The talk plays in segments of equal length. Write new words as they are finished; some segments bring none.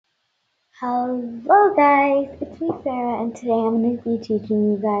Hello guys, it's me Sarah and today I'm going to be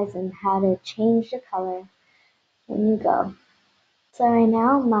teaching you guys on how to change the color when you go. So right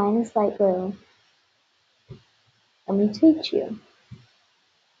now mine is light blue. Let me teach you.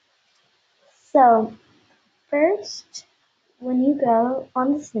 So first, when you go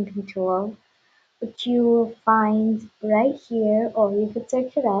on the snipping tool, which you will find right here, or you could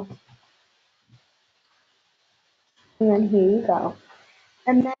search it up, and then here you go.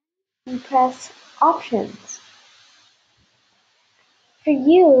 And then you press options. For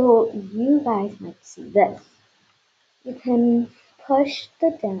you guys might see this. You can push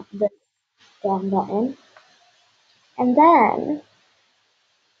the down button, and then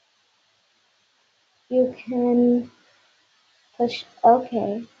you can push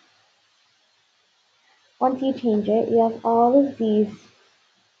OK. Once you change it, you have all of these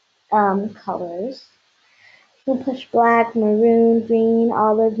colors. You can push black, maroon, green,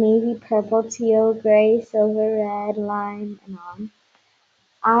 olive, navy, purple, teal, gray, silver, red, lime, and on.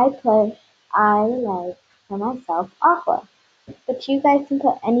 I like for myself aqua, but you guys can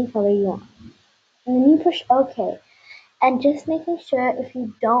put any color you want. And then you push OK. And just making sure if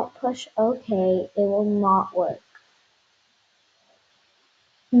you don't push OK, it will not work.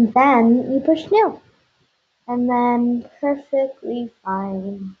 And then you push new. And then perfectly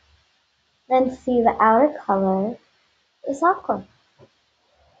fine. Then see the outer color is aqua.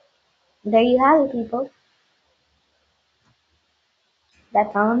 There you have it, people.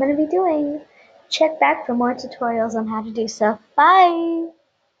 That's all I'm going to be doing. Check back for more tutorials on how to do stuff. Bye!